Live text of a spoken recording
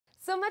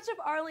So much of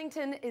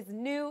Arlington is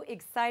new,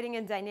 exciting,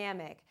 and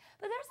dynamic,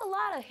 but there's a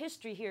lot of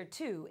history here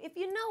too, if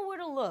you know where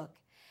to look.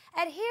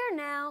 At Here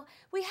Now,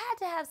 we had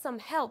to have some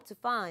help to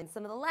find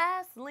some of the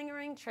last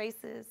lingering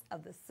traces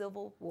of the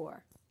Civil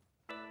War.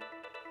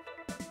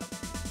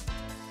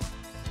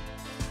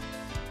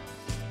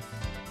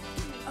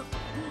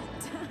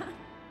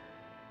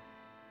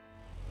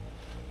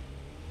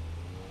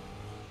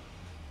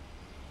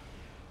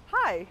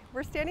 Hi,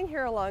 we're standing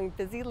here along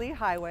busy Lee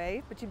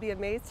Highway, but you'd be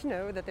amazed to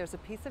know that there's a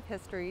piece of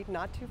history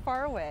not too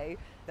far away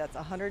that's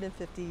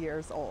 150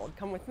 years old.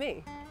 Come with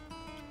me.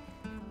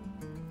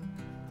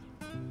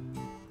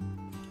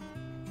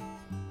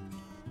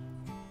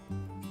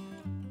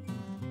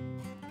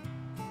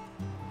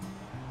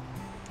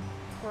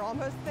 We're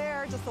almost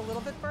there, just a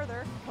little bit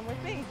further. Come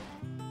with me.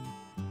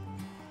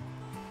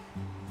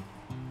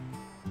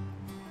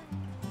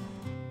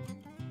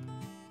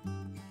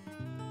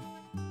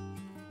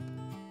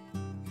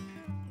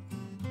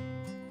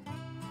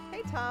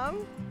 Hey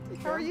Tom,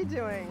 how are you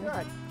doing?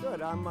 Good,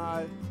 good.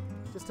 I'm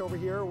just over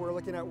here. We're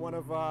looking at one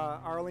of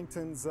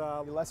Arlington's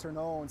lesser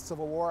known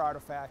Civil War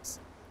artifacts.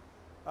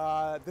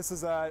 This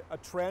is a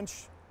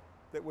trench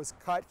that was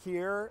cut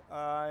here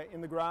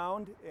in the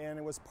ground, and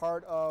it was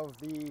part of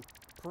the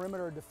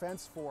perimeter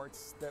defense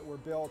forts that were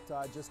built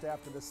just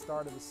after the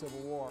start of the Civil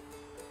War.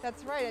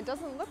 That's right. It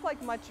doesn't look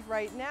like much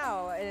right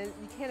now, and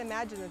you can't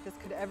imagine that this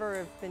could ever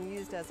have been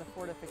used as a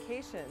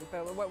fortification.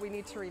 But what we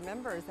need to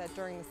remember is that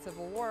during the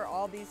Civil War,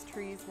 all these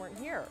trees weren't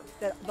here.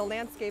 That the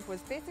landscape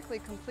was basically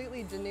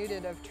completely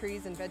denuded of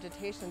trees and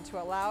vegetation to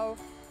allow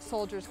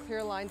soldiers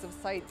clear lines of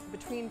sight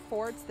between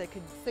forts. They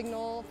could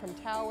signal from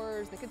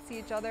towers, they could see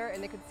each other,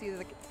 and they could see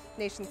the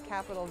nation's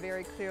capital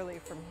very clearly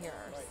from here.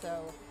 Right.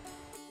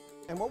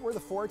 And what were the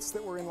forts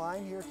that were in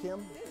line here,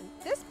 Kim?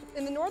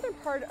 In the northern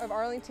part of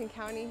Arlington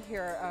County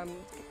here,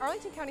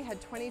 Arlington County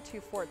had 22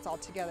 forts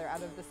altogether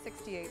out of the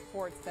 68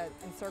 forts that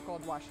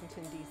encircled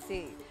Washington,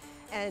 D.C.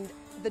 And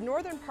the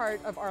northern part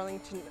of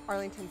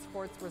Arlington's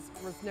forts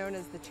was known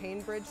as the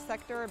Chain Bridge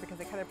sector because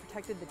it kind of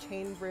protected the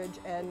Chain Bridge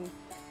end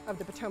of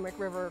the Potomac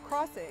River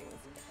crossings.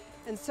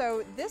 And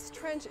so this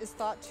trench is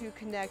thought to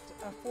connect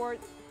a fort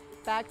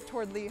back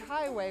toward Lee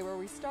Highway where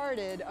we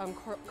started,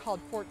 called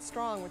Fort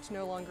Strong, which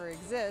no longer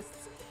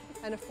exists,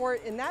 and a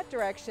fort in that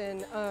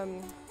direction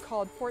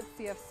called Fort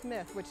C.F.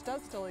 Smith, which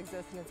does still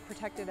exist and is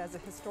protected as a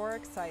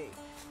historic site.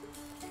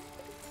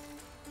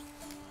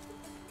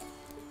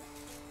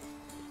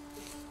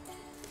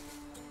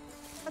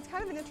 That's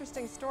kind of an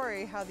interesting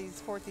story how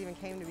these forts even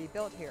came to be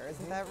built here,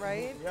 isn't that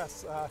right?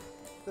 Yes,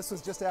 this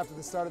was just after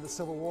the start of the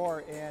Civil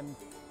War, and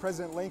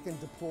President Lincoln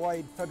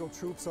deployed federal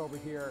troops over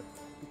here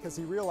because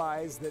he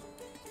realized that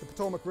the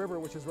Potomac River,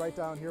 which is right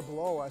down here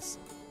below us,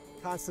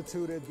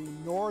 constituted the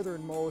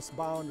northernmost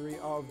boundary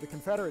of the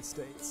Confederate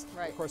states.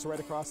 Right. Of course, right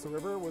across the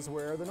river was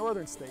where the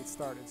northern states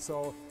started.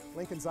 So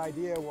Lincoln's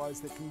idea was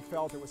that he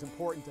felt it was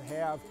important to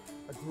have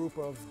a group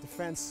of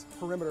defense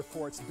perimeter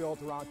forts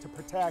built around to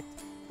protect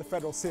the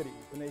federal city,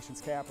 the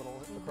nation's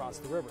capital, across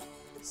the river.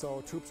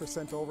 So troops were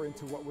sent over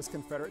into what was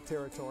Confederate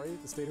territory,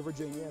 the state of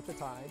Virginia at the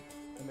time,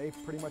 and they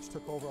pretty much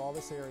took over all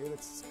this area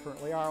that's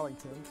currently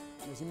Arlington.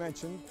 And as you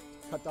mentioned,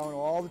 cut down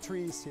all the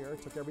trees here,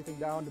 took everything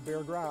down to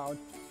bare ground,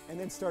 and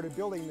then started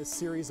building this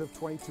series of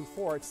 22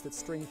 forts that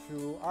string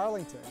through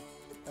Arlington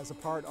as a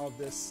part of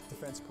this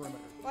defense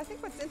perimeter. Well, I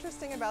think what's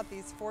interesting about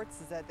these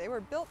forts is that they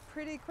were built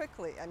pretty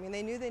quickly. I mean,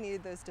 they knew they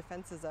needed those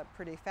defenses up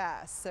pretty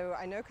fast. So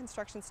I know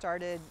construction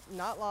started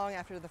not long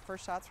after the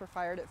first shots were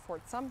fired at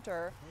Fort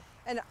Sumter.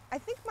 And I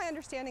think my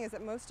understanding is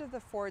that most of the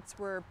forts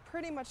were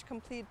pretty much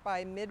complete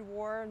by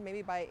mid-war,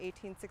 maybe by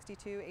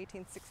 1862,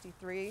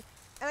 1863.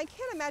 And I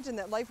can't imagine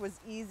that life was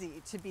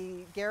easy to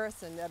be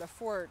garrisoned at a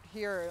fort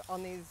here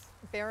on these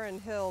barren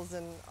hills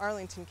in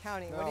Arlington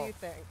County. No. What do you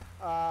think?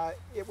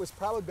 It was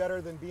probably better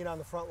than being on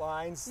the front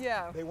lines.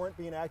 Yeah. They weren't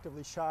being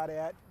actively shot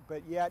at,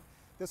 but yet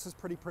this was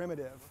pretty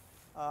primitive.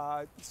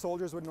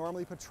 Soldiers would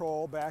normally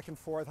patrol back and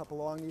forth up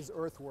along these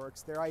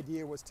earthworks. Their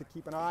idea was to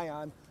keep an eye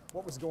on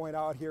what was going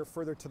out here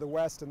further to the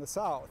west and the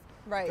south.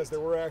 Right. Because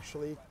there were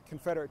actually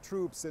Confederate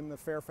troops in the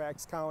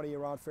Fairfax County,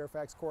 around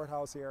Fairfax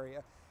Courthouse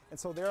area. And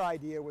so their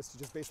idea was to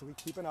just basically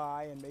keep an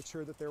eye and make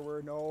sure that there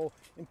were no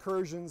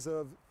incursions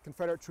of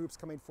Confederate troops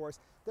coming forth.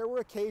 There were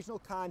occasional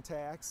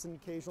contacts and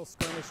occasional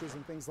skirmishes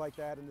and things like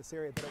that in this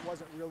area, but it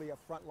wasn't really a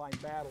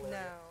frontline battle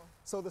area. No.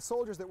 So the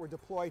soldiers that were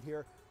deployed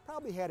here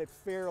probably had it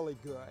fairly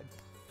good.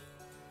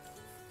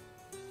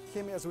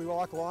 Kim, as we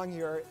walk along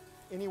here,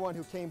 anyone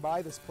who came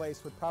by this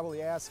place would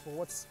probably ask, well,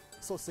 what's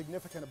so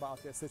significant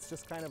about this? It's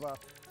just kind of a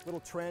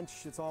little trench.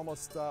 It's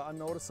almost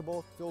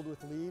unnoticeable, filled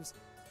with leaves.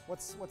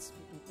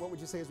 What would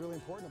you say is really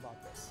important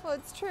about this? Well,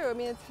 it's true. I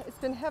mean, it's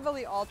been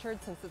heavily altered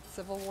since its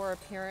Civil War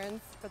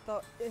appearance,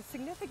 but the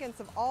significance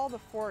of all the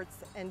forts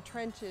and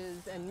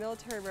trenches and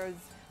military roads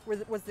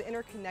was the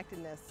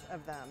interconnectedness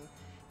of them.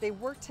 They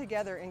worked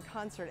together in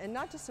concert, and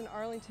not just in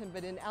Arlington,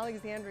 but in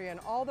Alexandria and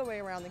all the way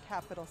around the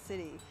capital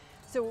city.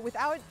 So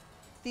without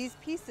these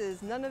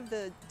pieces, none of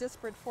the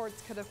disparate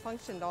forts could have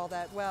functioned all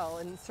that well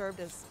and served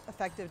as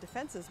effective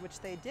defenses, which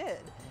they did.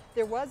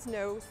 There was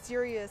no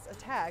serious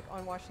attack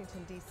on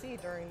Washington, D.C.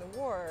 during the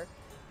war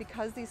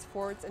because these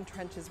forts and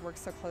trenches worked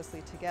so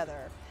closely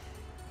together.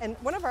 And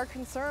one of our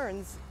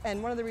concerns,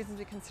 and one of the reasons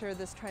we consider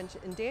this trench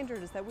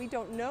endangered, is that we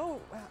don't know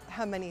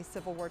how many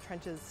Civil War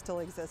trenches still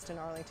exist in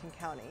Arlington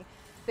County.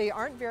 They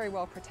aren't very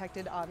well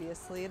protected,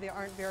 obviously. They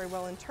aren't very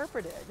well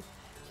interpreted.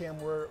 Kim,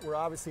 we're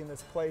obviously in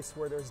this place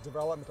where there's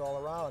development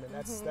all around, and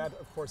that,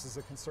 of course, is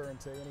a concern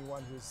to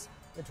anyone who's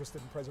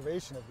interested in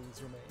preservation of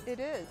these remains. It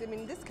is. I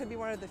mean, this could be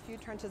one of the few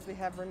trenches we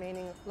have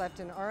remaining left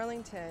in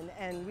Arlington,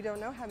 and we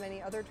don't know how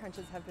many other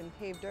trenches have been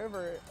paved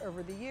over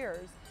the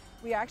years.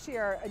 We actually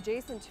are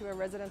adjacent to a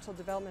residential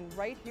development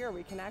right here.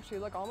 We can actually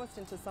look almost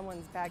into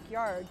someone's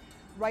backyard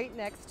right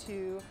next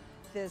to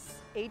this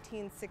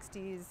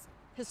 1860s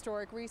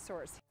historic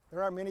resource.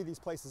 There aren't many of these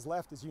places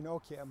left, as you know,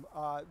 Kim,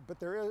 but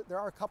there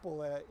are a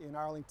couple in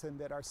Arlington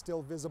that are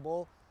still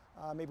visible.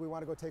 Maybe we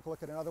want to go take a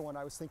look at another one.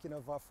 I was thinking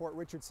of Fort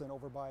Richardson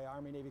over by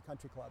Army-Navy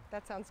Country Club.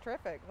 That sounds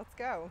terrific. Let's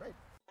go. Great.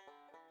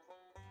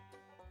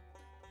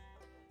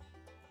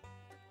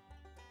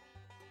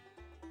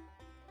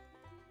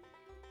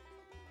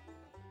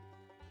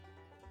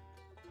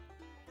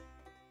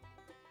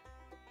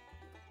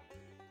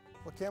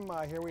 Well, Kim,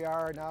 here we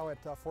are now at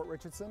Fort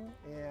Richardson,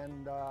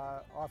 and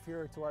off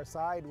here to our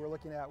side we're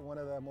looking at one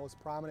of the most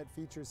prominent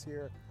features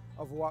here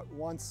of what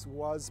once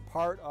was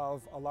part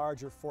of a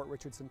larger Fort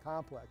Richardson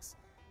complex.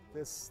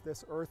 This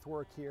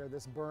earthwork here,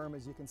 this berm,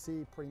 as you can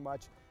see, pretty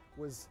much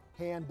was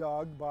hand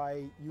dug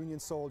by Union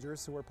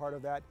soldiers who were part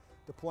of that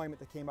deployment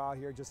that came out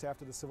here just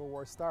after the Civil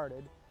War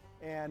started.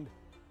 And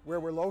where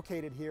we're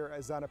located here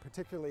is on a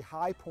particularly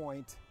high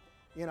point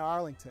in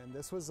Arlington.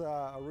 This was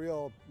a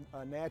real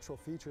natural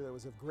feature that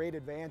was of great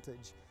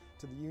advantage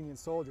to the Union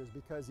soldiers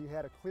because you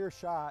had a clear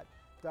shot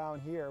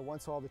down here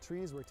once all the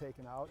trees were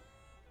taken out,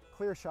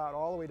 clear shot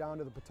all the way down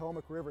to the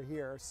Potomac River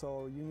here,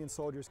 so Union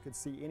soldiers could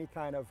see any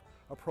kind of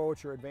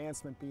approach or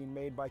advancement being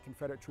made by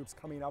Confederate troops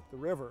coming up the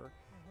river.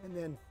 And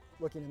then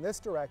looking in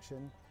this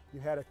direction, you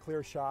had a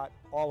clear shot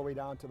all the way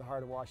down to the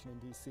heart of Washington,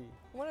 D.C.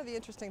 One of the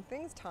interesting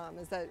things, Tom,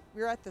 is that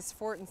we're at this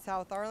fort in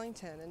South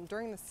Arlington, and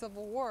during the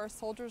Civil War,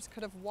 soldiers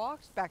could have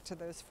walked back to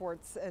those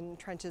forts and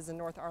trenches in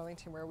North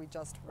Arlington where we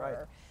just were. Right.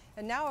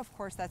 And now, of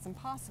course, that's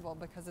impossible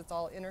because it's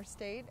all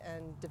interstate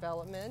and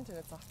development, and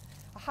it's a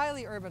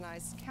highly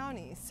urbanized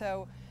county.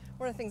 So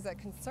one of the things that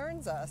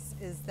concerns us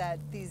is that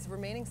these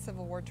remaining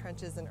Civil War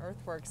trenches and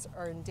earthworks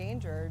are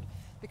endangered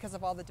because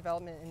of all the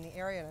development in the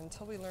area, and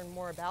until we learn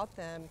more about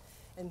them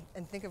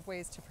and think of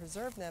ways to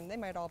preserve them, they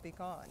might all be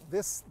gone.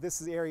 This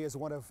area is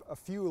one of a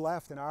few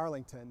left in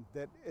Arlington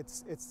that it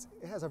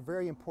has a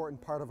very important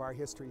part of our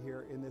history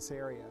here in this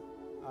area.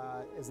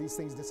 As these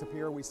things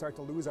disappear, we start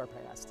to lose our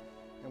past,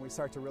 and we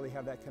start to really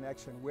have that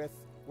connection with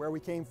where we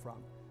came from.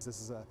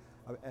 This is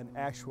an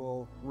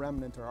actual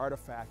remnant or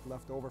artifact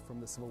left over from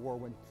the Civil War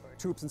when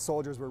troops and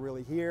soldiers were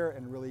really here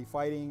and really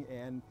fighting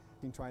and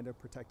trying to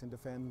protect and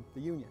defend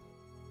the Union.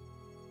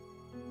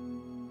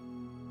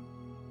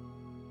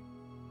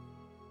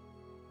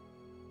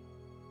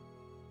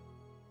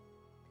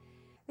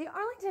 The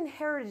Arlington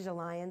Heritage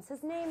Alliance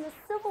has named the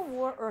Civil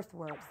War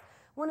Earthworks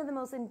one of the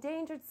most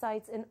endangered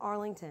sites in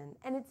Arlington,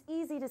 and it's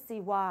easy to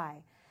see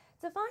why.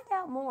 To find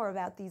out more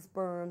about these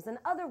berms and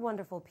other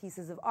wonderful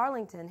pieces of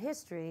Arlington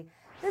history,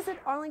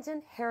 visit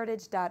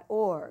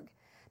arlingtonheritage.org.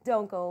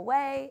 Don't go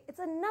away, it's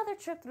another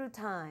trip through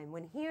time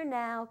when Here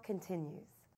Now continues.